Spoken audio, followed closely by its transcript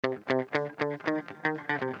Hello,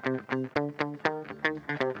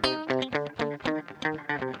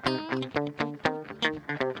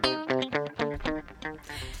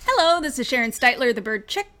 this is Sharon Steitler, the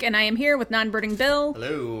Birdchick, and I am here with Non-Birding Bill.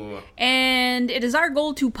 Hello. And it is our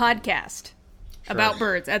goal to podcast about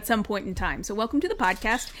birds at some point in time. So welcome to the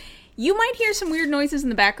podcast. You might hear some weird noises in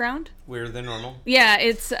the background. Weirder than normal? Yeah,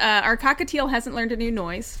 it's our cockatiel hasn't learned a new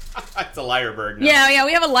noise. It's a lyrebird now. Yeah,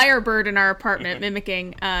 we have a lyrebird in our apartment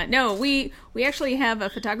mimicking. No, we actually have a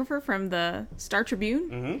photographer from the Star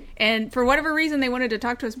Tribune, and for whatever reason they wanted to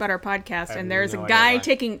talk to us about our podcast, and there's a guy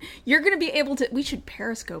taking... You're going to be able to... We should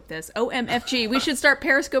Periscope this. OMFG. We should start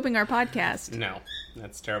Periscoping our podcast. No,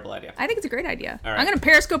 that's a terrible idea. I think it's a great idea. All right. I'm going to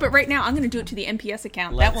Periscope it right now. I'm going to do it to the NPS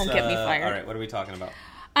account. That won't get me fired. All right, what are we talking about?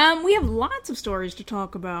 We have lots of stories to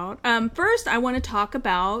talk about. First, I want to talk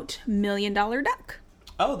about $1 Million Duck.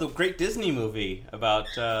 Oh, the great Disney movie about...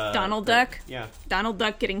 Donald Duck? Yeah. Donald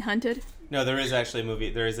Duck getting hunted? No, there is actually a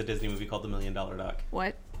movie. There is a Disney movie called The $1 Million Duck.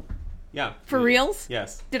 What? Yeah. For reals?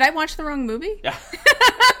 Yes. Did I watch the wrong movie? Yeah.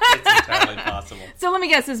 It's entirely possible. So let me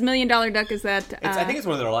guess, this $1 Million Duck is that... I think it's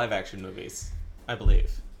one of their live-action movies, I believe.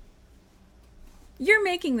 You're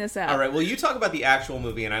making this up. All right, well, you talk about the actual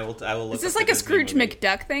movie, and I will look. Is this like a Scrooge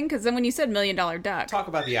McDuck thing? Because then when you said $1 Million Duck... Talk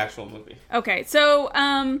about the actual movie. Okay, so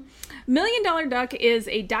 $1 Million Duck is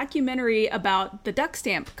a documentary about the duck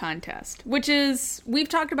stamp contest, which is... We've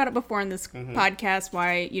talked about it before in this podcast,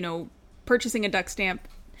 why, purchasing a duck stamp,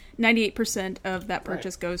 98% of that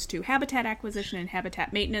purchase goes to habitat acquisition and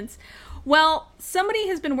habitat maintenance. Well, somebody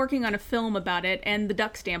has been working on a film about it and the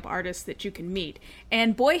duck stamp artists that you can meet.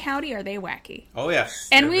 And boy, howdy, are they wacky. Oh, yes.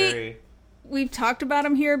 And we've talked about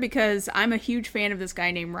them here because I'm a huge fan of this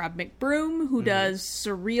guy named Rob McBroom, who does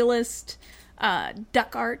surrealist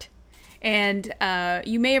duck art. And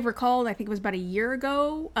you may have recalled, I think it was about a year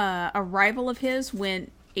ago, a rival of his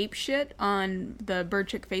went apeshit on the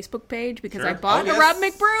Birdchick Facebook page because I bought a Rob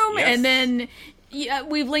McBroom, and then... Yeah,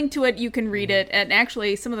 we've linked to it. You can read it. And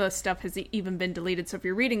actually, some of the stuff has even been deleted. So if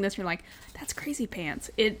you're reading this, you're like, that's crazy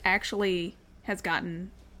pants. It actually has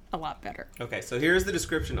gotten a lot better. Okay, so here's the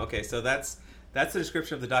description. Okay, so that's the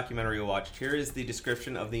description of the documentary you watched. Here is the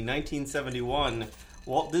description of the 1971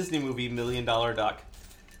 Walt Disney movie $1 Million Duck.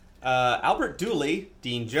 Albert Dooley,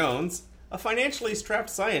 Dean Jones, a financially strapped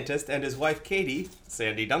scientist, and his wife Katie,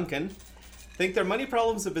 Sandy Duncan, think their money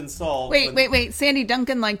problems have been solved. Wait. Sandy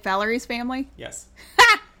Duncan, like Valerie's family? Yes.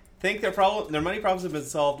 Think their money problems have been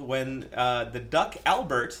solved when the duck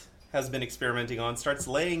Albert has been experimenting on starts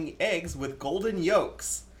laying eggs with golden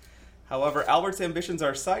yolks. However, Albert's ambitions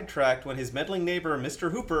are sidetracked when his meddling neighbor,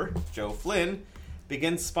 Mr. Hooper, Joe Flynn,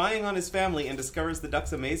 begins spying on his family and discovers the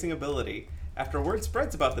duck's amazing ability. After word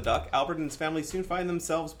spreads about the duck, Albert and his family soon find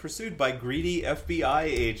themselves pursued by greedy FBI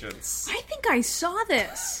agents. I think I saw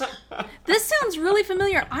this. This sounds really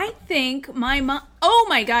familiar. I think my mom... Oh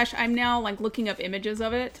my gosh, I'm now looking up images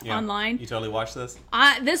of it online. You totally watched this?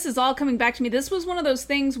 This is all coming back to me. This was one of those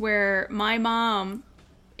things where my mom,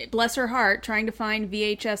 bless her heart, trying to find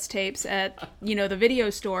VHS tapes at, the video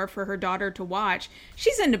store for her daughter to watch.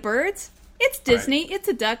 She's into birds. It's Disney. Right. It's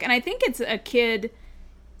a duck. And I think it's a kid...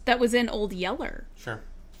 that was in Old Yeller. Sure.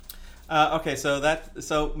 Okay,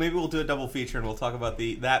 so maybe we'll do a double feature and we'll talk about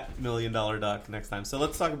that $1 Million Duck next time. So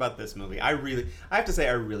let's talk about this movie. I have to say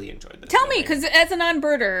I really enjoyed this. Tell me, because as a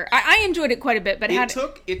non-birder, I enjoyed it quite a bit. But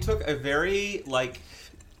it took a very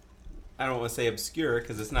I don't want to say obscure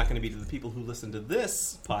because it's not going to be to the people who listen to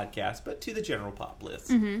this podcast, but to the general pop list.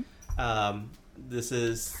 Mm-hmm. This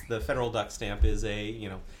is the federal duck stamp is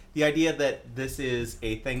the idea that this is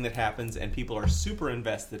a thing that happens and people are super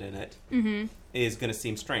invested in it is going to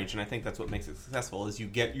seem strange, and I think that's what makes it successful. Is you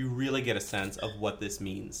really get a sense of what this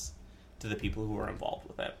means to the people who are involved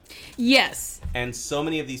with it. Yes, and so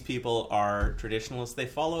many of these people are traditionalists. They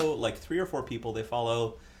follow 3 or 4 people. They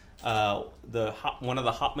follow one of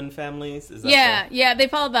the Hopman families. Is that they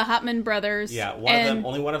follow the Hopman brothers. Yeah,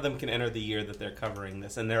 only one of them can enter the year that they're covering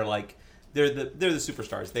this, and they're They're the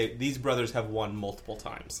superstars. These brothers have won multiple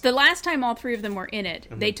times. The last time all 3 of them were in it,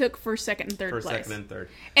 they took first, second, and third place. First, second, and third.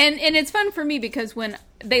 And it's fun for me because when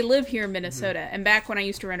they live here in Minnesota, and back when I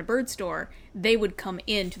used to run a bird store, they would come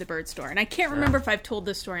into the bird store. And I can't remember if I've told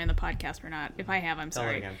this story on the podcast or not. If I have, I'm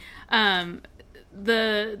sorry. Tell it again.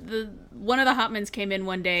 The one of the Hopmans came in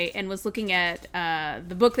one day and was looking at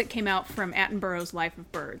the book that came out from Attenborough's Life of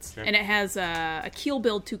Birds, and it has a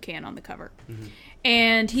keel-billed toucan on the cover. Mm-hmm.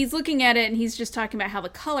 And he's looking at it and he's just talking about how the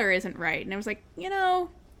color isn't right. And I was like,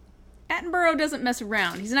 Attenborough doesn't mess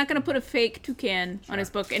around. He's not going to put a fake toucan on his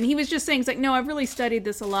book. And he was just saying, he's like, no, I've really studied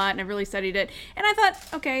this a lot, and I've really studied it. And I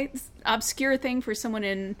thought, okay, this obscure thing for someone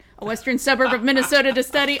in a western suburb of Minnesota to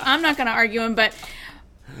study. I'm not going to argue him, but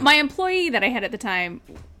my employee that I had at the time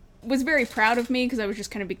was very proud of me because I was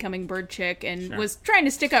just kind of becoming Birdchick and was trying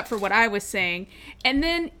to stick up for what I was saying. And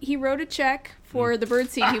then he wrote a check for the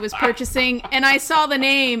birdseed he was purchasing, and I saw the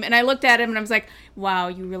name, and I looked at him, and I was like, wow,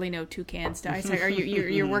 you really know toucans. I said,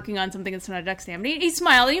 you're working on something that's not a duck stamp. And he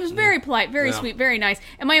smiled, and he was very polite, very sweet, very nice.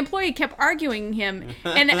 And my employee kept arguing him,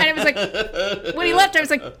 and I was like, when he left, I was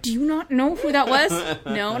like, do you not know who that was?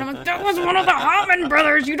 No. And I'm like, that was one of the Hoffman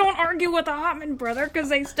brothers. You don't argue with the Hoffman brother because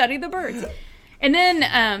they study the birds. And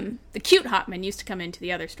then the cute Hopman used to come into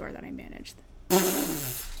the other store that I managed.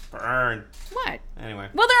 Burn. What? Anyway.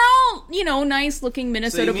 Well, they're all, nice-looking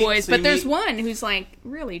Minnesota boys, but there's one who's,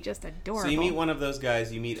 really just adorable. So you meet one of those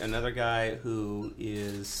guys, you meet another guy who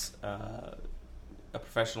is a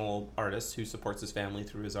professional artist who supports his family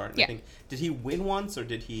through his art. And I think, did he win once, or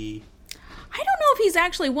did he... I don't know if he's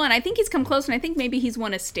actually won. I think he's come close, and I think maybe he's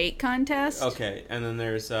won a state contest. Okay, and then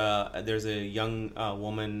there's a young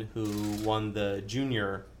woman who won the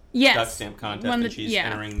junior duck stamp contest, and she's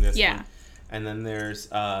entering this one. And then there's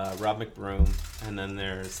Rob McBroom, and then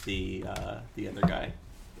there's the other guy.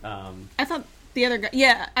 I thought the other guy.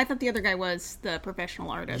 Yeah, I thought the other guy was the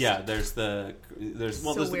professional artist. Yeah, there's the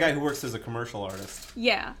guy who works as a commercial artist.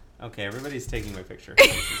 Yeah. Okay, everybody's taking my picture.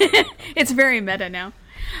 It's very meta now.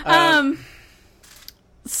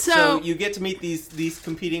 So you get to meet these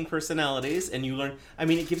competing personalities, and you learn. I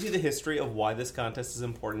mean, it gives you the history of why this contest is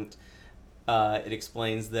important. It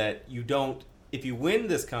explains that you don't. If you win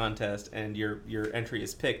this contest and your entry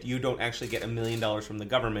is picked, you don't actually get $1 million from the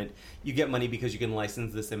government. You get money because you can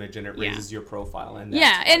license this image, and it raises your profile. And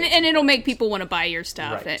and it'll make people want to buy your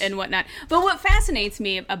stuff and whatnot. But what fascinates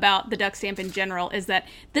me about the duck stamp in general is that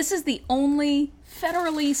this is the only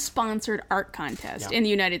federally sponsored art contest in the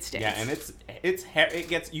United States. Yeah, and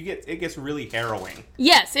it gets really harrowing.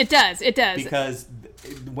 Yes, it does. It does. Because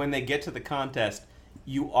when they get to the contest,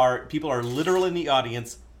 people are literally in the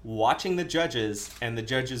audience watching the judges, and the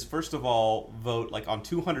judges first of all vote on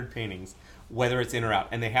 200 paintings whether it's in or out,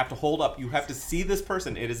 and they have to hold up. You have to see this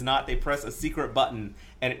person. It is not they press a secret button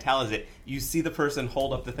and it tallies it. You see the person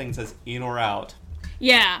hold up the thing that says in or out.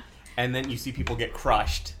 Yeah. And then you see people get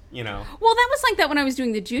crushed. Well, that was like that when I was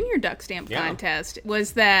doing the junior duck stamp contest,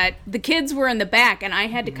 was that the kids were in the back and I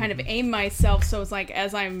had to kind of aim myself, so it's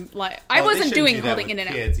as I'm I wasn't doing holding in and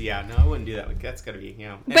out. Kids, yeah, no, I wouldn't do that. That's got to be,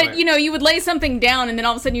 Anyway. But you would lay something down and then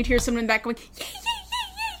all of a sudden you'd hear someone in the back going, yeah.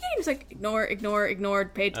 It's like ignore,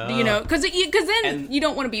 page, because then you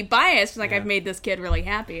don't want to be biased. I've made this kid really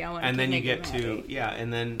happy. I want. And then you get to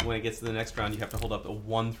and then when it gets to the next round, you have to hold up a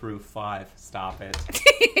 1 through 5. Stop it.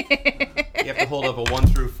 You have to hold up a 1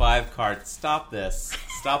 through 5 card. Stop this.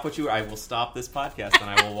 Stop what you. I will stop this podcast and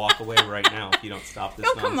I will walk away right now if you don't stop this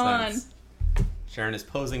nonsense. Come on. Sharon is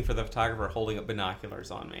posing for the photographer, holding up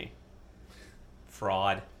binoculars on me.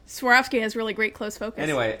 Fraud. Swarovski has really great close focus.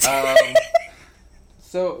 Anyway.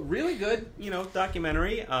 So really good,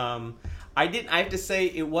 documentary. I have to say,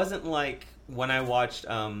 it wasn't like when I watched.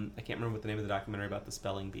 I can't remember what the name of the documentary about the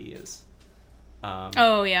spelling bee is.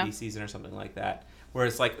 Bee season or something like that. Where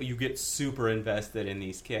it's like you get super invested in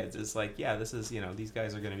these kids. It's like, this is these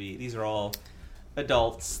guys are going to be. These are all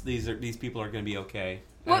adults. These people are going to be okay.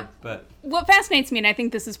 What fascinates me, and I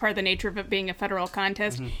think this is part of the nature of it being a federal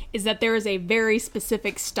contest, is that there is a very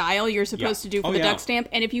specific style you're supposed to do for the duck stamp,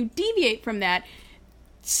 and if you deviate from that.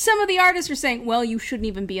 Some of the artists are saying, well, you shouldn't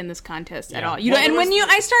even be in this contest at all. And when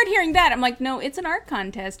I start hearing that, I'm like, no, it's an art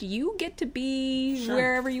contest. You get to be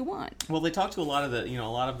wherever you want. Well, they talk to a lot of a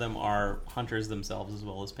lot of them are hunters themselves as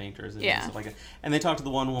well as painters and stuff like that. And they talk to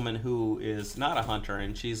the one woman who is not a hunter,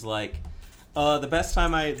 and she's like,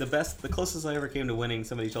 the closest I ever came to winning,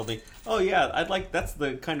 somebody told me, oh yeah, that's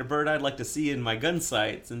the kind of bird I'd like to see in my gun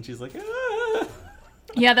sights. And she's like, ah.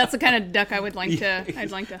 Yeah, that's the kind of duck I would like to.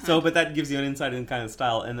 I'd like to hunt. So, but that gives you an insight in kind of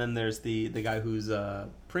style. And then there's the guy whose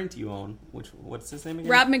print you own. What's his name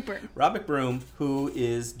again? Rob McBroom. Rob McBroom, who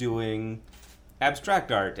is doing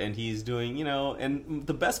abstract art, and he's doing And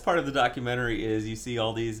the best part of the documentary is you see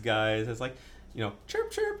all these guys. It's like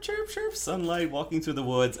chirp, chirp, chirp, chirp, sunlight walking through the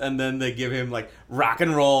woods, and then they give him rock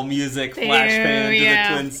and roll music, flash pan to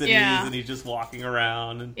the Twin Cities, and he's just walking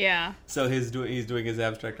around. And so he's doing his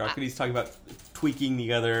abstract art, and he's talking about tweaking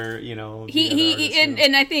the other, you know.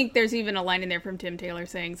 And I think there's even a line in there from Tim Taylor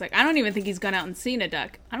saying, it's like, I don't even think he's gone out and seen a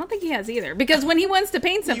duck. I don't think he has either. Because when he wants to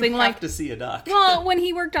paint something you like... have to see a duck. Well, when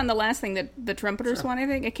he worked on the last thing, the Trumpeters one, I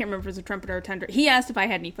think. I can't remember if it was a Trumpeter or Tundra. He asked if I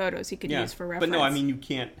had any photos he could use for reference. But no, I mean, you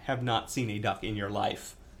can't have not seen a duck in your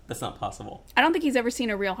life. That's not possible. I don't think he's ever seen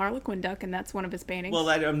a real Harlequin duck, and that's one of his paintings. Well,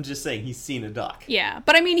 I'm just saying he's seen a duck. Yeah,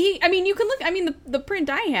 but I mean, you can look. I mean, the print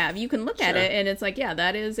I have, you can look at it, and it's like, yeah,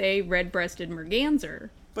 that is a red-breasted merganser.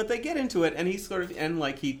 But they get into it, and he's sort of, and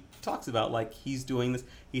like he talks about, like he's doing this.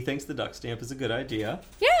 He thinks the duck stamp is a good idea.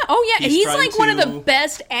 Yeah. Oh, yeah. He's like one of the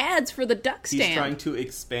best ads for the duck stamp. He's trying to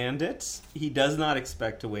expand it. He does not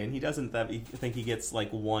expect to win. He doesn't think he gets like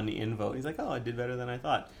one in vote. He's like, oh, I did better than I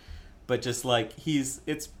thought. But just like I'm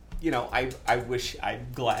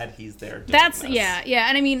glad he's there doing this. Yeah,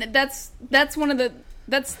 and I mean that's one of the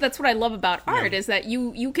that's what I love about art is that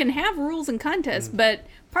you can have rules and contests, but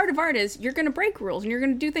part of art is you're going to break rules and you're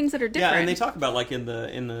going to do things that are different. Yeah, and they talk about like in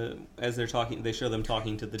the as they're talking, they show them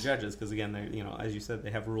talking to the judges because again, they, you know, as you said,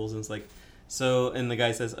 they have rules and it's like so. And the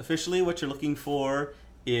guy says, officially, what you're looking for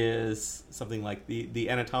is something like the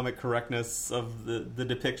anatomic correctness of the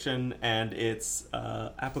depiction and its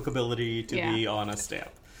applicability to be on a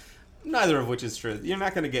stamp. Neither of which is true. You're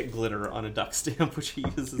not going to get glitter on a duck stamp, which he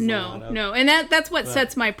uses a lot of. No, and that's what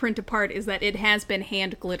sets my print apart is that it has been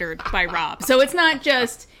hand glittered by Rob. So it's not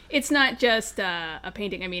just a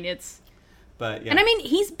painting. I mean, it's. But yeah. And I mean,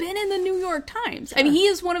 he's been in the New York Times. Sure. I mean, he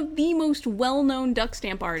is one of the most well-known duck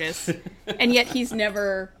stamp artists, and yet he's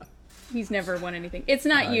never won anything. It's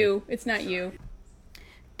not you. It's not you.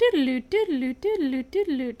 Doodaloo, doodaloo, doodaloo,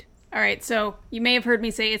 doodaloo. All right, so you may have heard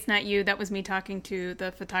me say it's not you. That was me talking to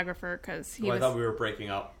the photographer because he was... I thought we were breaking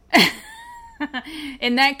up.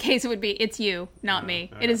 In that case, it would be, it's you, not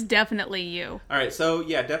me. Okay. It is definitely you. All right, so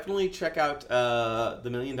yeah, definitely check out The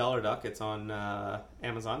 $1 Million Duck. It's on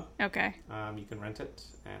Amazon. Okay. You can rent it,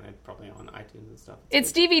 and it's probably on iTunes and stuff.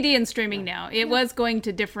 It's DVD and streaming now. It was going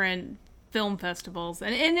to different film festivals,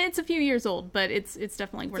 and it's a few years old, but it's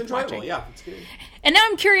definitely worth watching. Yeah, it's good. And now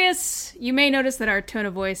I'm curious, you may notice that our tone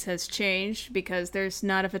of voice has changed because there's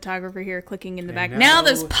not a photographer here clicking in the back. Now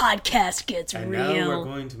this podcast gets real. Now we're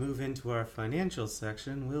going to move into our financial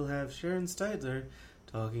section. We'll have Sharon Steidler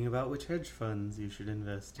talking about which hedge funds you should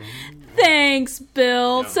invest in. Thanks,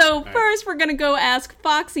 Bill. First we're going to go ask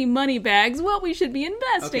Foxy Moneybags what we should be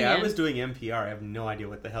investing in. I was doing NPR. I have no idea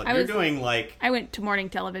what the hell. You're doing like... I went to morning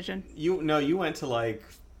television. You went to like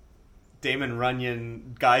Damon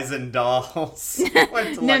Runyon, Guys and Dolls.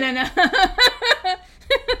 No.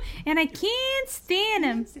 And I can't stand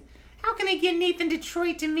him. How can I get Nathan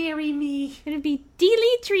Detroit to marry me? It'd be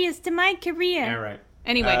deleterious to my career. Yeah, right.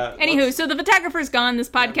 Anyway, so the photographer's gone. This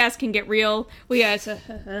podcast can get real. He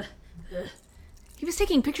was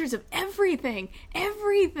taking pictures of everything.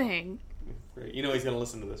 Great. You know he's going to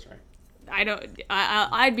listen to this, right?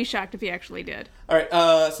 I'd be shocked if he actually did. All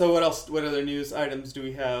right. So what else? What other news items do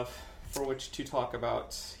we have for which to talk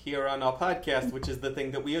about here on our podcast, which is the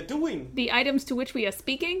thing that we are doing? The items to which we are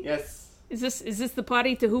speaking? Yes. Is this the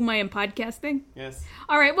party to whom I am podcasting? Yes.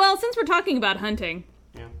 All right. Well, since we're talking about hunting.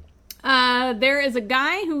 Yeah. There is a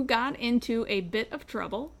guy who got into a bit of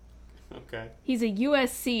trouble. Okay. He's a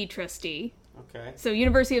USC trustee. Okay. So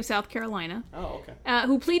University of South Carolina. Oh, okay.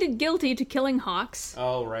 Who pleaded guilty to killing hawks.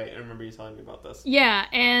 Oh, right. I remember you telling me about this. Yeah,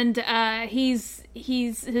 and his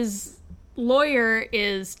lawyer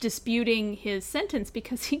is disputing his sentence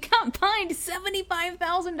because he got fined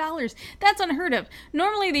 $75,000. That's unheard of.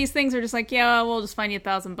 Normally these things are just like, yeah, we'll just fine you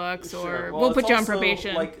 $1,000 or we'll put you on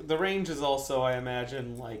probation. Like the range is also, I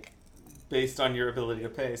imagine, like based on your ability to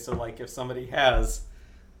pay. So like if somebody has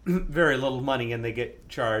very little money and they get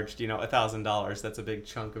charged, $1,000, that's a big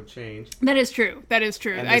chunk of change. That is true.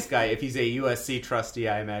 And this guy, if he's a USC trustee,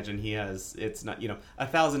 I imagine it's not,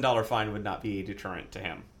 $1,000 fine would not be a deterrent to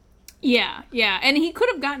him. Yeah, and he could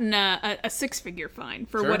have gotten a six-figure fine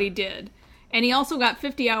for what he did. And he also got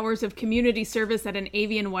 50 hours of community service at an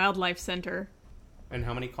avian wildlife center. And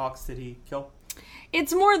how many hawks did he kill?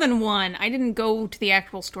 It's more than one. I didn't go to the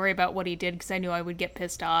actual story about what he did because I knew I would get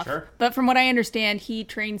pissed off. Sure. But from what I understand, he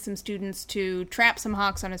trained some students to trap some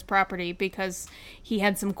hawks on his property because he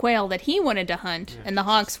had some quail that he wanted to hunt, and the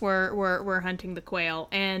hawks were hunting the quail.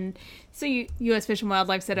 And so U.S. Fish and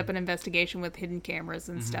Wildlife set up an investigation with hidden cameras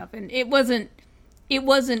and stuff, and it wasn't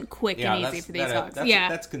quick and easy for these hawks.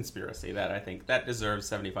 That's conspiracy. That I think that deserves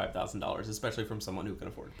 $75,000, especially from someone who can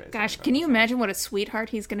afford to pay. Gosh, can you imagine what a sweetheart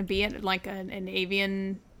he's going to be at like an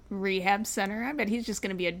avian rehab center. I bet he's just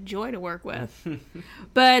going to be a joy to work with.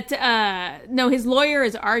 But no, his lawyer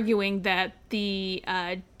is arguing that the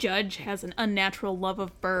judge has an unnatural love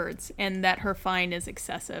of birds and that her fine is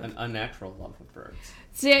excessive. An unnatural love of birds.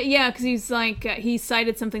 So, yeah, because he's like, he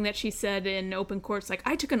cited something that she said in open court. It's like,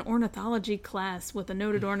 I took an ornithology class with a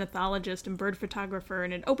noted ornithologist and bird photographer,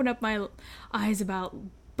 and it opened up my eyes about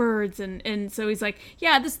birds. And so he's like,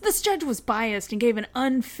 yeah, this judge was biased and gave an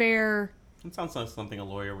unfair... It sounds like something a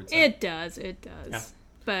lawyer would say. It does. Yeah.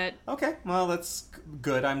 But... Okay, well, that's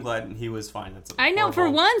good. I'm glad he was fine. That's I know, for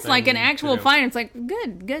once, like an actual fine, it's like,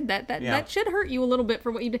 good. That should hurt you a little bit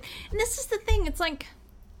for what you did. And this is the thing, it's like...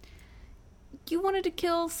 You wanted to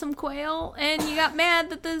kill some quail, and you got mad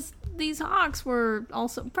that these hawks were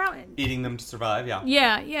also probably eating them to survive. Yeah.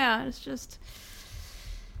 Yeah. It's just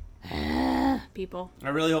people. I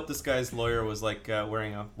really hope this guy's lawyer was like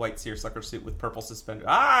wearing a white seersucker suit with purple suspenders.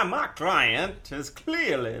 My client has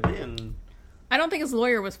clearly been. I don't think his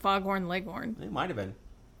lawyer was Foghorn Leghorn. It might have been.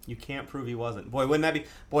 You can't prove he wasn't. Boy, wouldn't that be?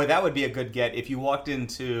 Boy, that would be a good get if you walked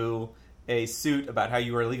into a suit about how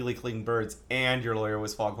you were illegally killing birds and your lawyer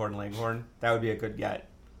was Foghorn Leghorn. That would be a good get.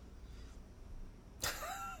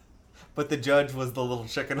 But the judge was the little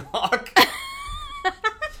chicken hawk.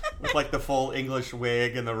 With like the full English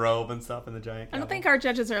wig and the robe and stuff and the giant I don't think our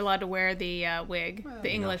judges are allowed to wear the wig,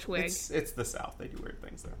 the English wig. It's the South. They do weird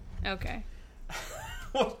things there. Okay.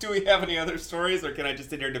 Well, do we have any other stories, or can I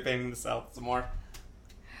just sit here defending the South some more?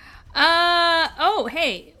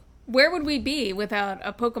 Hey. Where would we be without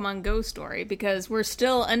a Pokemon Go story? Because we're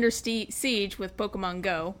still under siege with Pokemon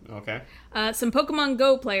Go. Okay. Some Pokemon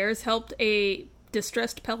Go players helped a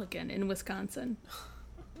distressed pelican in Wisconsin.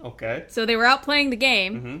 Okay. So they were out playing the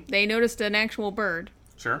game. Mm-hmm. They noticed an actual bird.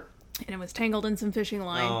 Sure. And it was tangled in some fishing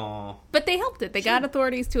line. Oh. But they helped it. They got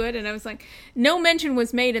authorities to it. And I was like, no mention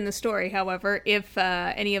was made in the story, however, if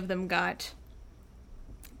any of them got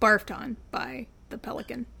barfed on by the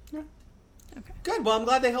pelican. Yeah. Okay. Good. Well, I'm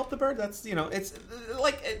glad they helped the bird. That's, it's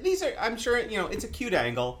like, these are, I'm sure, it's a cute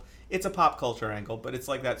angle. It's a pop culture angle, but it's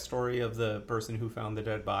like that story of the person who found the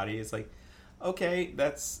dead body. It's like, okay,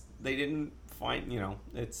 they didn't find,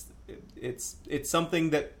 it's something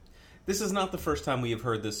that, this is not the first time we have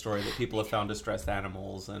heard this story that people have found distressed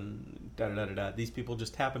animals and da-da-da-da-da. These people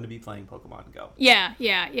just happen to be playing Pokemon Go. Yeah.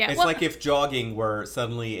 It's like if jogging were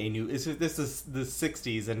suddenly a new, this is the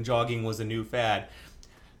 60s and jogging was a new fad.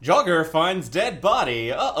 Jogger finds dead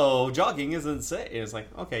body. Uh-oh, jogging isn't safe. It's like,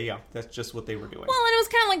 okay, yeah, that's just what they were doing. Well, and it was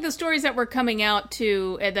kind of like the stories that were coming out,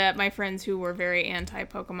 too, that my friends who were very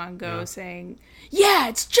anti-Pokemon Go saying, yeah,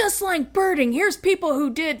 it's just like birding. Here's people who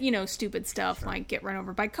did, stupid stuff, like get run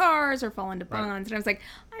over by cars or fall into ponds. Right. And I was like,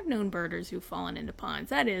 I've known birders who've fallen into ponds.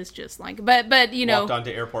 That is just like, but walked onto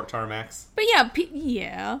airport tarmacs. But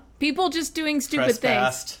yeah, people just doing stupid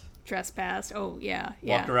things. Trespassed. Oh, yeah.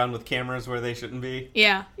 Walked around with cameras where they shouldn't be.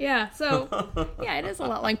 Yeah. So, yeah, it is a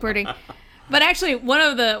lot like birding. But actually, one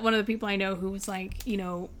of the people I know who was like,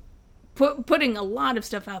 putting a lot of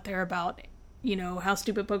stuff out there about, how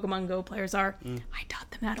stupid Pokemon Go players are. I taught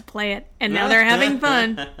them how to play it, and now they're having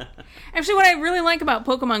fun. Actually, what I really like about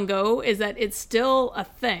Pokemon Go is that it's still a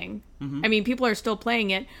thing. Mm-hmm. I mean, people are still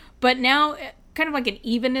playing it, but now kind of like an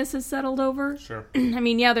evenness has settled over. Sure. I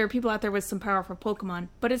mean, yeah, there are people out there with some powerful Pokemon,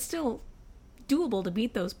 but it's still doable to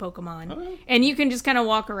beat those Pokemon. Okay. And you can just kind of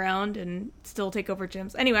walk around and still take over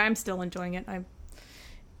gyms. Anyway, I'm still enjoying it. I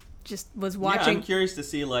just was watching. Yeah, I'm curious to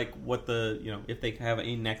see, like, what if they have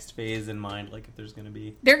a next phase in mind, like if there's going to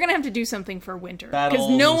be... They're going to have to do something for winter. Because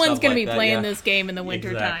no one's going to be playing this game in the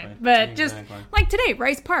winter time. But just, like today,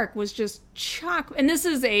 Rice Park was just chock. And this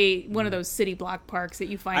is one of those city block parks that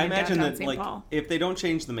you find in downtown St. Paul. If they don't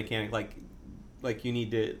change the mechanic, like you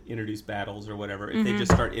need to introduce battles or whatever, if they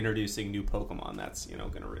just start introducing new Pokemon, that's,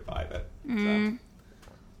 going to revive it. So.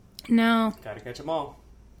 No. Gotta catch them all.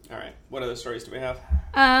 All right. What other stories do we have?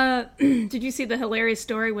 Did you see the hilarious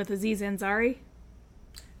story with Aziz Ansari?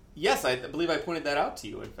 Yes, I believe I pointed that out to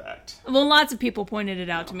you, in fact. Well, lots of people pointed it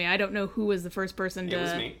out to me. I don't know who was the first person to... It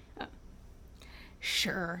was me.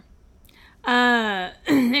 Sure.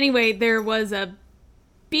 Anyway, there was a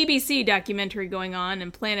BBC documentary going on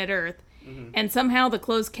in Planet Earth, and somehow the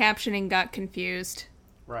closed captioning got confused.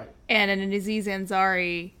 Right. And an Aziz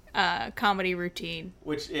Ansari... comedy routine.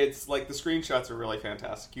 Which, it's like, the screenshots are really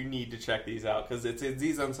fantastic. You need to check these out, because it's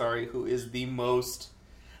Aziz Ansari who is the most...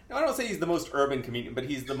 I don't say he's the most urban comedian, but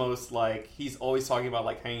he's the most, like, he's always talking about,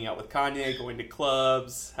 like, hanging out with Kanye, going to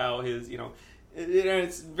clubs, how his,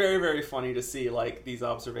 it's very, very funny to see, like, these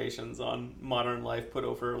observations on modern life put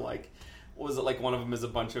over, like, what was it, like, one of them is a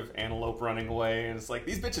bunch of antelope running away, and it's like,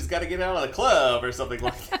 these bitches gotta get out of the club, or something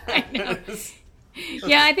like that. I know.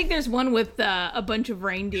 Yeah, I think there's one with a bunch of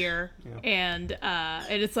reindeer, and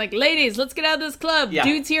it's like, ladies, let's get out of this club. Yeah.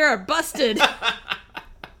 Dudes here are busted.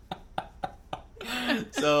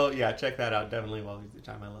 So, yeah, check that out. Definitely while use your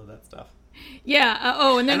time. I love that stuff.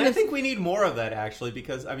 Yeah. And then I think we need more of that, actually,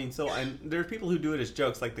 because, I mean, there are people who do it as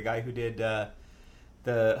jokes, like the guy who did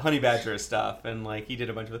the honey badger stuff, and, like, he did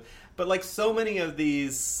a bunch of it. But, like, so many of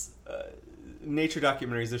these nature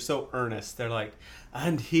documentaries, they're so earnest. They're like,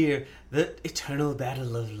 and here, the eternal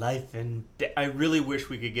battle of life and death. I really wish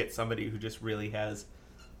we could get somebody who just really has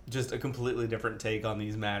just a completely different take on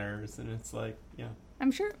these matters, and it's like, yeah.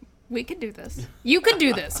 I'm sure we could do this. You could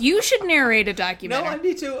do this. You should narrate a documentary. No, I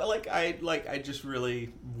need to. I just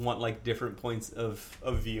really want, like, different points of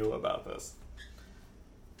view about this.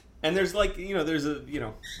 And there's, like, there's a,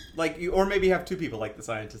 or maybe have two people, like the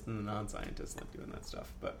scientist and the non-scientist, like, doing that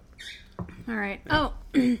stuff, but... All right. Yeah.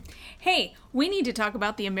 Oh, hey, we need to talk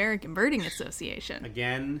about the American Birding Association.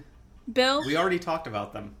 Again? Bill? We already talked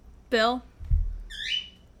about them. Bill?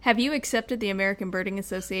 Have you accepted the American Birding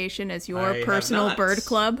Association as your personal bird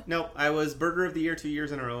club? No, I was Birder of the Year 2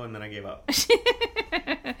 years in a row, and then I gave up.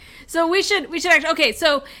 So we should actually... Okay,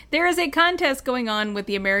 so there is a contest going on with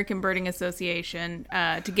the American Birding Association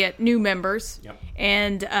to get new members. Yep.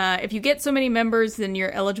 And if you get so many members, then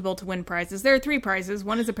you're eligible to win prizes. There are 3 prizes.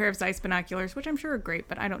 One is a pair of Zeiss binoculars, which I'm sure are great,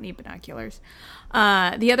 but I don't need binoculars.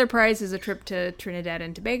 The other prize is a trip to Trinidad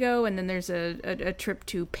and Tobago, and then there's a trip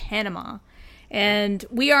to Panama. And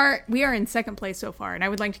we are in second place so far, and I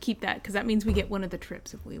would like to keep that because that means we get one of the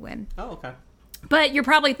trips if we win. Oh, okay. But you're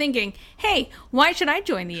probably thinking, hey, why should I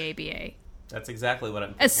join the ABA? That's exactly what I'm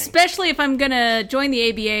thinking. Especially if I'm going to join the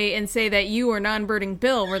ABA and say that you or Non-Birding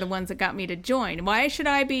Bill were the ones that got me to join. Why should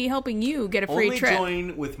I be helping you get a free trip? Only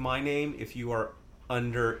join with my name if you are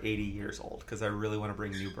under 80 years old, because I really want to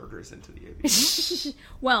bring new birders into the ABA.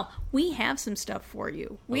 Well, we have some stuff for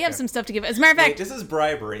you. We have some stuff to give. As a matter of fact... Wait, this is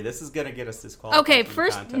bribery. This is going to get us disqualified. Okay,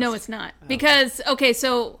 first... No, it's not. Because,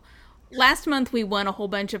 so... Last month we won a whole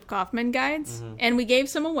bunch of Kaufman guides, and we gave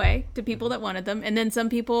some away to people that wanted them, and then some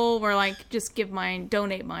people were like, just give mine,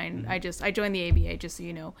 donate mine. I joined the ABA, just so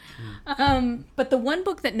you know. But the one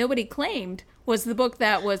book that nobody claimed was the book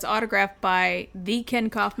that was autographed by the Ken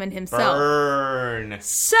Kaufman himself. Burn.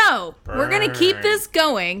 So, we're going to keep this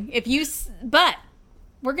going, but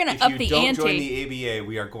we're going to up the ante. If you don't join the ABA,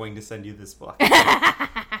 we are going to send you this book.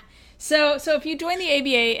 So if you join the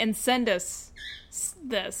ABA and send us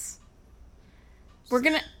this... We're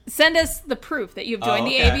going to send us the proof that you've joined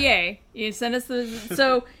the ABA. You send us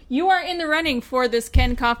so you are in the running for this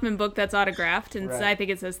Ken Kaufman book that's autographed. And I think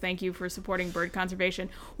it says, thank you for supporting bird conservation.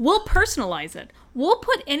 We'll personalize it. We'll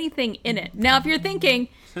put anything in it. Now, if you're thinking,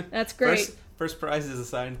 that's great. First prize is a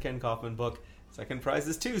signed Ken Kaufman book. Second prize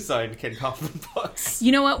is 2 signed Ken Kaufman books.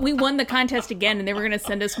 You know what? We won the contest again, and they were going to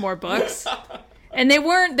send us more books. And they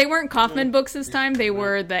weren't Kaufman books this time. They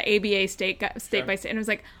were the ABA state by state. And it was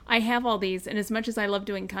like, I have all these, and as much as I love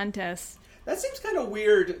doing contests, that seems kind of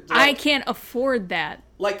weird. I can't afford that.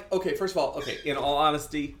 Like, okay, first of all, in all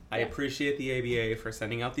honesty, I appreciate the ABA for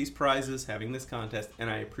sending out these prizes, having this contest, and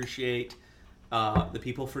I appreciate the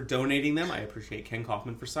people for donating them. I appreciate Ken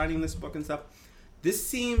Kaufman for signing this book and stuff. This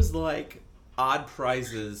seems like odd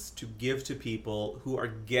prizes to give to people who are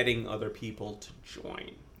getting other people to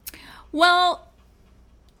join. Well...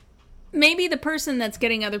 Maybe the person that's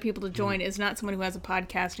getting other people to join is not someone who has a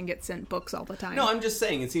podcast and gets sent books all the time. No, I'm just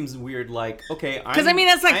saying, it seems weird, like, okay, because I mean,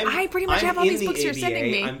 that's like, I pretty much have all these books you're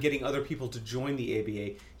sending me. I'm getting other people to join the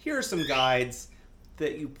ABA. Here are some guides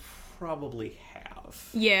that you probably have.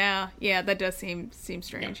 Yeah, that does seem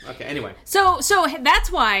strange. Yeah. Okay, anyway. So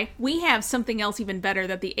that's why we have something else even better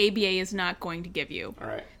that the ABA is not going to give you. All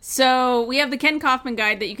right. So we have the Ken Kaufman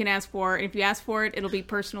guide that you can ask for, and if you ask for it, it'll be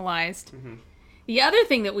personalized. Mm-hmm. The other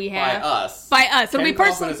thing that we have... By us. It'll be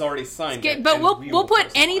personal. Kaufman has already signed it. But we'll put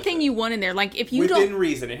anything you want in there. Like, if you Within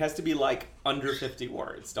reason. It has to be, like, under 50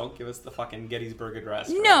 words. Don't give us the fucking Gettysburg Address.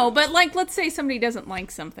 No, but, like, let's say somebody doesn't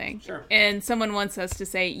like something. Sure. And someone wants us to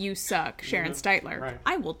say, you suck, Sharon Steitler. Right.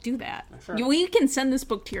 I will do that. Sure. We can send this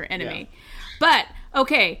book to your enemy. Yeah. But,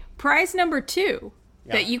 okay, prize number 2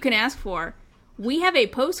 that you can ask for, we have a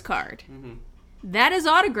postcard that is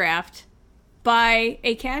autographed by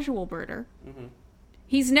a casual birder. Mm-hmm.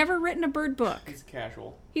 He's never written a bird book. He's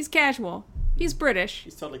casual. He's British.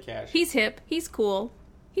 He's totally casual. He's hip. He's cool.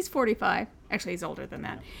 He's 45. Actually, he's older than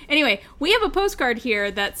that. Anyway, we have a postcard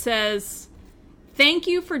here that says, thank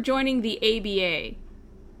you for joining the ABA.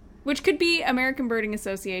 which could be American Birding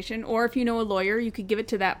Association, or if you know a lawyer, you could give it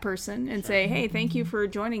to that person and say, hey, thank you for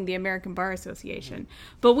joining the American Bar Association.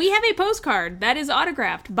 But we have a postcard that is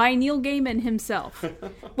autographed by Neil Gaiman himself,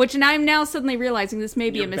 which I'm now suddenly realizing this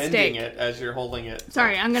may be a mistake. You're bending it as you're holding it.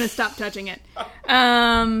 Sorry, I'm going to stop touching it.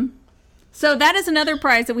 So that is another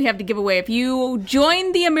prize that we have to give away. If you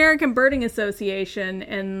join the American Birding Association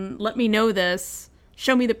and let me know this,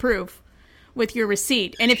 show me the proof with your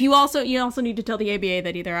receipt. And if you also need to tell the ABA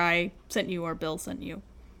that either I sent you or Bill sent you.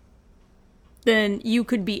 Then you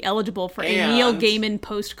could be eligible for a Neil Gaiman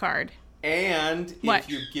postcard. And what? If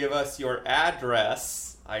you give us your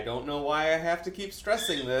address, I don't know why I have to keep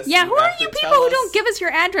stressing this. Yeah, who are you people who don't give us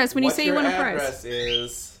your address when you say you want a prize? What your address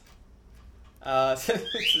is.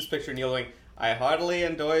 This picture Neil going, I heartily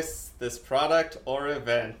endorse this product or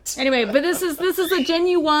event. Anyway, but this is a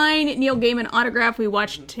genuine Neil Gaiman autograph. We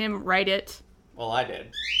watched him write it. Well, I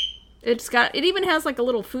did. It even has like a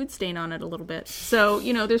little food stain on it a little bit. So,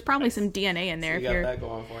 there's probably some DNA in there. So you got that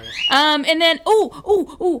going for you. And then,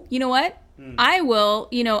 you know what? I will,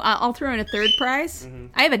 I'll throw in a third prize. Mm-hmm.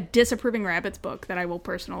 I have a Disapproving Rabbits book that I will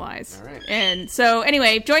personalize. All right. And so,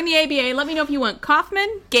 anyway, join the ABA. Let me know if you want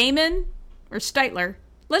Kaufman, Gaiman, or Steitler.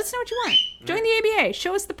 Let us know what you want. Join the ABA.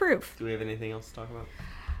 Show us the proof. Do we have anything else to talk about?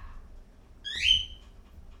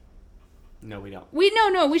 No, we don't.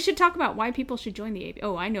 No. We should talk about why people should join the ABA.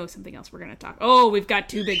 Oh, I know something else we're going to talk. Oh, we've got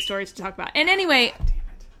 2 big stories to talk about. And anyway. God damn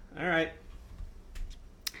it. All right.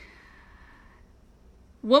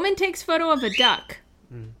 Woman takes photo of a duck.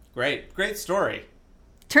 Great story.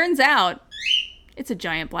 Turns out, it's a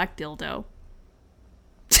giant black dildo.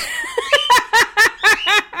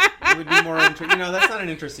 It would be more interesting. That's not an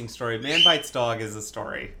interesting story. Man bites dog is a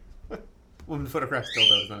story. Woman photographs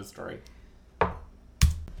dildo is not a story.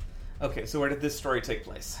 Okay, so where did this story take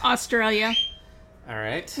place? Australia. All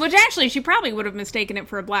right. Which actually, she probably would have mistaken it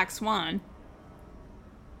for a black swan.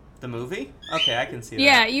 The movie? Okay, I can see that.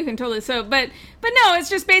 Yeah, you can totally. So, but no, it's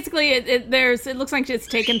just basically it looks like it's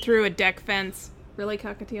taken through a deck fence. Really,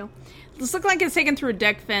 cockatiel? It looks like it's taken through a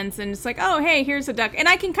deck fence, and it's like, oh, hey, here's a duck. And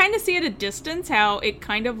I can kind of see at a distance how it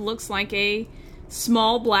kind of looks like a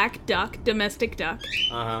small black duck, domestic duck.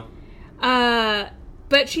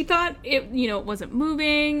 But she thought it wasn't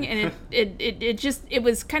moving, and it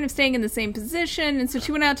was kind of staying in the same position, and so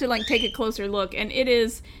she went out to take a closer look, and it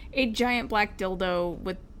is a giant black dildo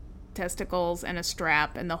with testicles and a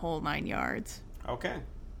strap and the whole 9 yards. Okay.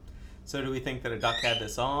 So do we think that a duck had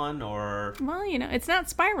this on, or... Well, it's not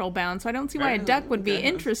spiral bound, so I don't see why a duck would be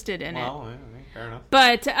interested in it. Well, fair enough.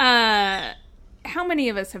 But how many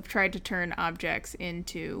of us have tried to turn objects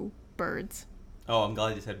into birds? Oh, I'm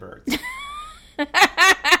glad you said birds. All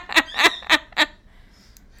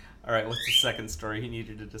right, what's the second story you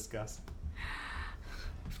needed to discuss?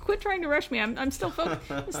 Quit trying to rush me. I'm still focused.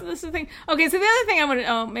 This is the thing. Okay, so the other thing I want to...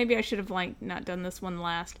 Oh, maybe I should have, not done this one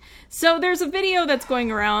last. So there's a video that's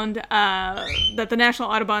going around that the National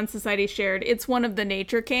Audubon Society shared. It's one of the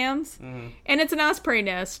nature cams. Mm-hmm. And it's an osprey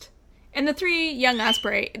nest. And the 3 young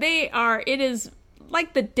osprey, it is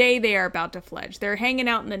like the day they are about to fledge. They're hanging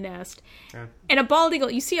out in the nest. Yeah. And a bald eagle...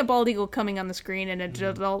 You see a bald eagle coming on the screen and an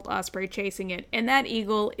adult osprey chasing it. And that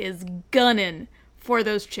eagle is gunning for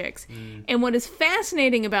those chicks. And what is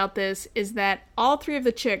fascinating about this is that all 3 of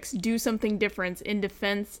the chicks do something different in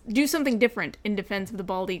defense of the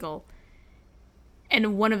bald eagle.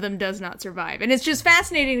 And one of them does not survive. And it's just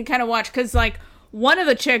fascinating to kind of watch, because one of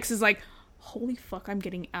the chicks is like, holy fuck, I'm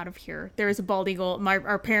getting out of here. There is a bald eagle.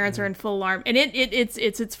 Our parents are in full alarm. And it's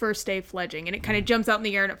its first day fledging. And it kind of jumps out in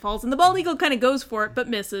the air and it falls. And the bald eagle kind of goes for it, but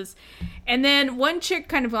misses. And then one chick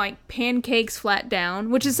kind of pancakes flat down,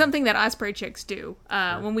 which is something that osprey chicks do.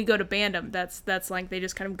 When we go to band them, that's they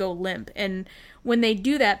just kind of go limp. And when they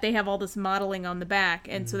do that, they have all this mottling on the back.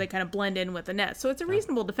 And so they kind of blend in with the nest. So it's a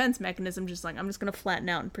reasonable defense mechanism. Just I'm just going to flatten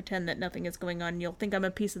out and pretend that nothing is going on. And you'll think I'm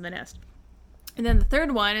a piece of the nest. And then the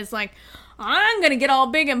third one is I'm going to get all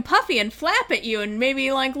big and puffy and flap at you and maybe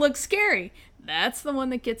look scary. That's the one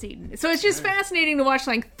that gets eaten. So it's just fascinating to watch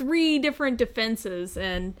 3 different defenses,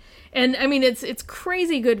 and I mean it's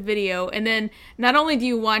crazy good video. And then not only do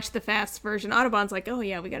you watch the fast version, Audubon's like, oh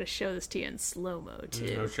yeah, we got to show this to you in slow-mo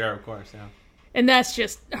too. Oh sure, of course, yeah. And that's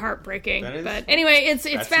just heartbreaking. But anyway, it's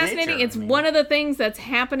fascinating. Nature. It's one of the things that's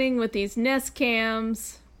happening with these nest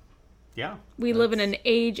cams. Yeah. We live in an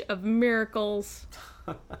age of miracles.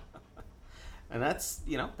 And that's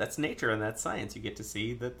nature and that's science. You get to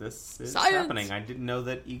see that this is science. Happening. I didn't know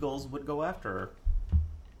that eagles would go after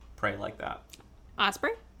prey like that.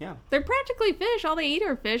 Osprey? Yeah. They're practically fish. All they eat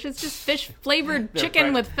are fish. It's just fish-flavored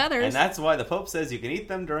chicken with feathers. And that's why the Pope says you can eat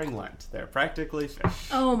them during Lent. They're practically fish.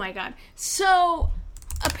 Oh my god. So,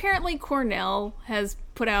 apparently Cornell has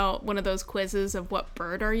put out one of those quizzes of what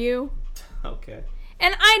bird are you? Okay.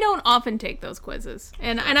 And I don't often take those quizzes.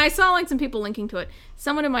 And I saw like some people linking to it.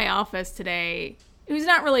 Someone in my office today, who's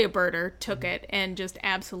not really a birder, took it and just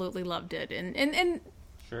absolutely loved it. And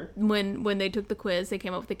Sure. when they took the quiz, they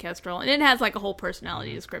came up with a kestrel, and it has like a whole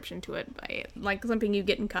personality description to it, by like something you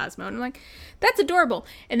get in Cosmo. And I'm like, that's adorable.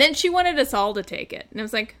 And then she wanted us all to take it, and I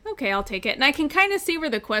was like, okay, I'll take it. And I can kind of see where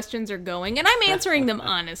the questions are going, and I'm answering them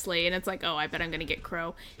honestly. And it's like, oh, I bet I'm gonna get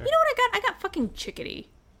crow. Sure. You know what I got? I got fucking chickadee.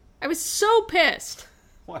 I was so pissed.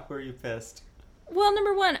 Why were you pissed? Well,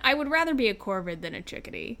 number one, I would rather be a corvid than a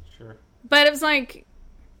chickadee. Sure. But it was like,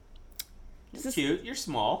 It's cute. You're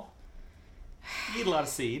small. You eat a lot of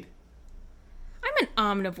seed. I'm an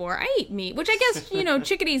omnivore. I eat meat, which I guess,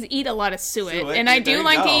 chickadees eat a lot of suet. And Yeah, I do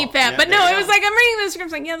like to eat fat. Yeah, but no, it was like, I'm reading this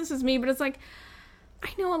script, like, yeah, this is me. But it's like, I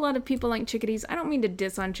know a lot of people like chickadees. I don't mean to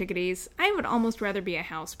diss on chickadees. I would almost rather be a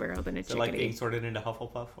house sparrow than a chickadee. Like being sorted into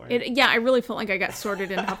Hufflepuff? For you? Yeah, I really felt like I got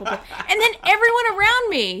sorted into Hufflepuff. And then everyone around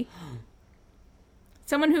me,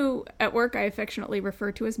 someone who at work I affectionately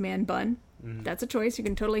refer to as man bun. Mm-hmm. That's a choice. You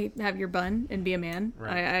can totally have your bun and be a man.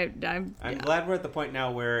 Right. I'm glad we're at the point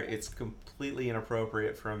now where it's completely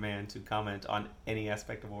inappropriate for a man to comment on any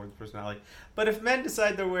aspect of a woman's personality. But if men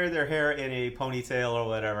decide to wear their hair in a ponytail or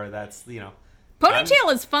whatever, that's,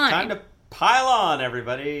 Ponytail is fine. Time to pile on,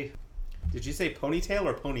 everybody. Did you say ponytail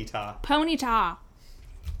or ponyta? Ponyta.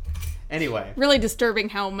 Anyway. Really disturbing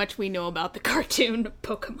how much we know about the cartoon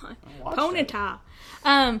Pokemon. Ponyta.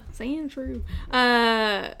 Saying true.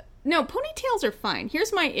 No, ponytails are fine.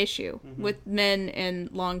 Here's my issue with men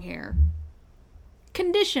and long hair.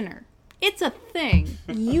 Conditioner. It's a thing.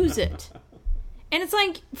 Use it. And it's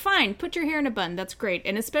like, fine, put your hair in a bun. That's great.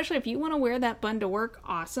 And especially if you want to wear that bun to work,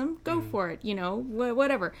 awesome. Go for it.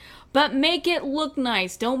 Whatever. But make it look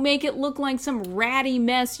nice. Don't make it look like some ratty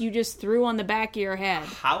mess you just threw on the back of your head.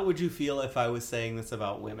 How would you feel if I was saying this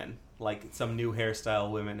about women? Like some new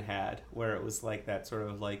hairstyle women had, where it was like that sort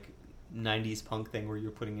of like 90s punk thing where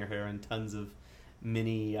you're putting your hair in tons of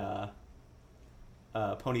mini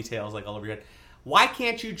ponytails like all over your head. Why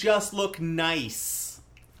can't you just look nice?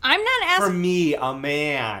 I'm not asking... For me, a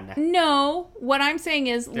man. No, what I'm saying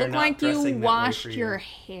is They're look not like you dressing that way washed for your you.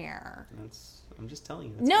 hair. I'm just telling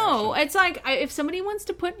you. That's No, fashion. it's like if somebody wants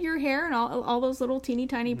to put your hair in all those little teeny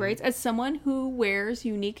tiny braids, as someone who wears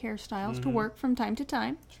unique hairstyles to work from time to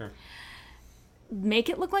time, Sure. make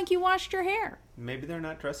it look like you washed your hair. Maybe they're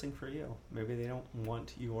not dressing for you. Maybe they don't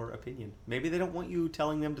want your opinion. Maybe they don't want you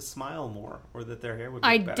telling them to smile more or that their hair would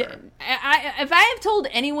look better. If I have told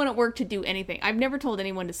anyone at work to do anything, I've never told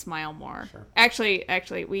anyone to smile more. Sure. Actually,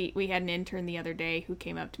 we had an intern the other day who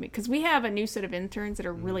came up to me, because we have a new set of interns that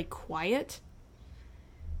are really quiet.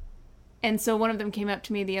 And so one of them came up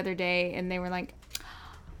to me the other day and they were like,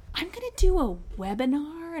 I'm going to do a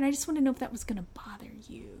webinar and I just want to know if that was going to bother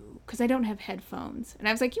you, because I don't have headphones. And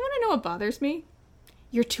I was like, you want to know what bothers me?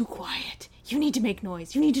 You're too quiet. You need to make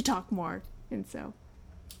noise. You need to talk more. And so.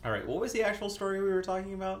 All right. What was the actual story we were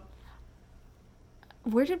talking about?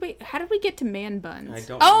 How did we get to man buns? I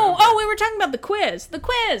don't remember. remember. We were talking about the quiz.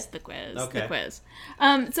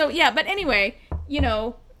 So yeah, but anyway,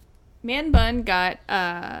 man bun got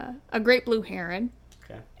a great blue heron.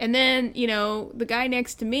 Okay. And then, the guy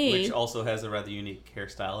next to me... Which also has a rather unique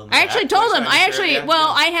hairstyle. I actually told him. I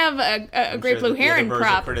have a great blue heron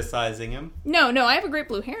prop. Are criticizing him. No, I have a great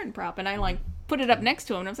blue heron prop, and I, put it up next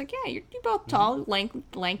to him, and I was like, yeah, you're both tall,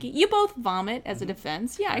 lanky. You both vomit as a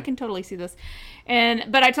defense. Yeah, I can totally see this.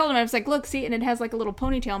 But I told him, I was like, look, see, and it has, a little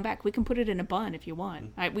ponytail in back. We can put it in a bun if you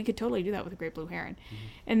want. We could totally do that with a great blue heron.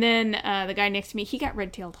 And then the guy next to me, he got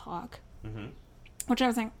red-tailed hawk. Which I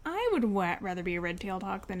was like, I would rather be a red-tailed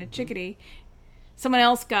hawk than a chickadee. Someone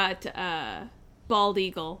else got bald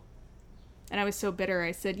eagle. And I was so bitter,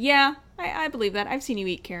 I said, yeah, I believe that. I've seen you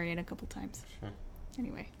eat carrion a couple times. Sure.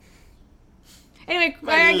 Anyway,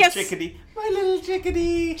 I guess... My little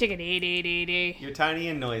chickadee. Chickadee. You're tiny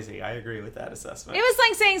and noisy. I agree with that assessment. It was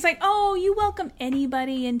like saying, oh, you welcome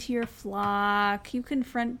anybody into your flock. You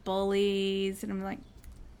confront bullies. And I'm like...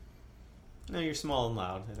 No, you're small and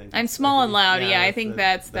loud. I think I'm small and loud. Yeah, I think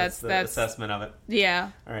that's the assessment of it. Yeah.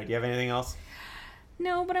 All right. Do you have anything else?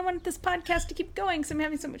 No, but I want this podcast to keep going because I'm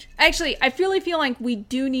having so much. Actually, I really feel like we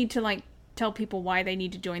do need to tell people why they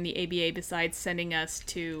need to join the ABA besides sending us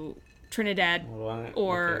to Trinidad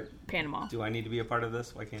or Panama. Do I need to be a part of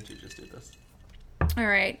this? Why can't you just do this? All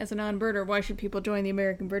right. As a non-birder, why should people join the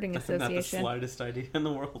American Birding Association? Not the slightest idea in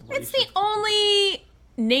the world. It's the only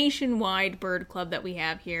nationwide bird club that we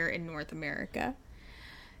have here in North America.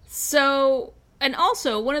 So And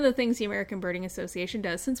also, one of the things the American Birding Association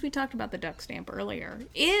does, since we talked about the duck stamp earlier,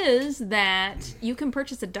 is that you can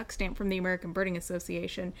purchase a duck stamp from the American Birding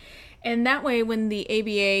Association. And that way, when the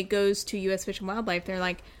ABA goes to U.S. Fish and Wildlife, they're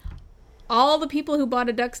like, all the people who bought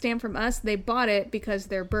a duck stamp from us, they bought it because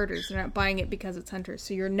they're birders. They're not buying it because it's hunters.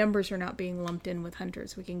 So your numbers are not being lumped in with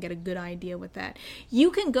hunters. We can get a good idea with that. You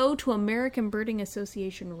can go to American Birding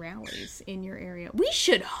Association rallies in your area. We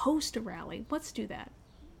should host a rally. Let's do that.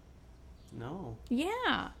 No.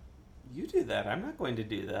 Yeah. You do that. I'm not going to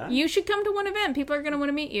do that. You should come to one event. People are going to want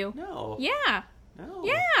to meet you. No. Yeah. No.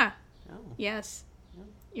 Yeah. No. Yes. No.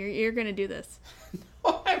 You're going to do this.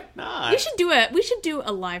 No, I'm not. We should do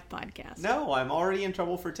a live podcast. No, I'm already in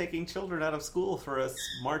trouble for taking children out of school for a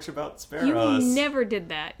march about You sparrows. never did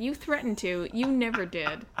that. You threatened to. You never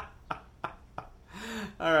did.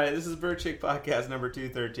 All right, this is Birdchick Podcast number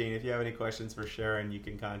 213. If you have any questions for Sharon, you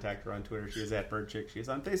can contact her on Twitter. She is at Birdchick. She is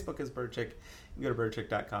on Facebook as Birdchick. You can go to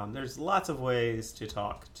birdchick.com. There's lots of ways to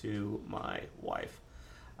talk to my wife.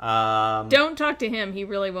 Don't talk to him. He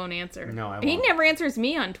really won't answer. No, I won't. He never answers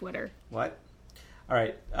me on Twitter. What? All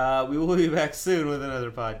right, we will be back soon with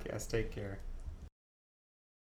another podcast. Take care.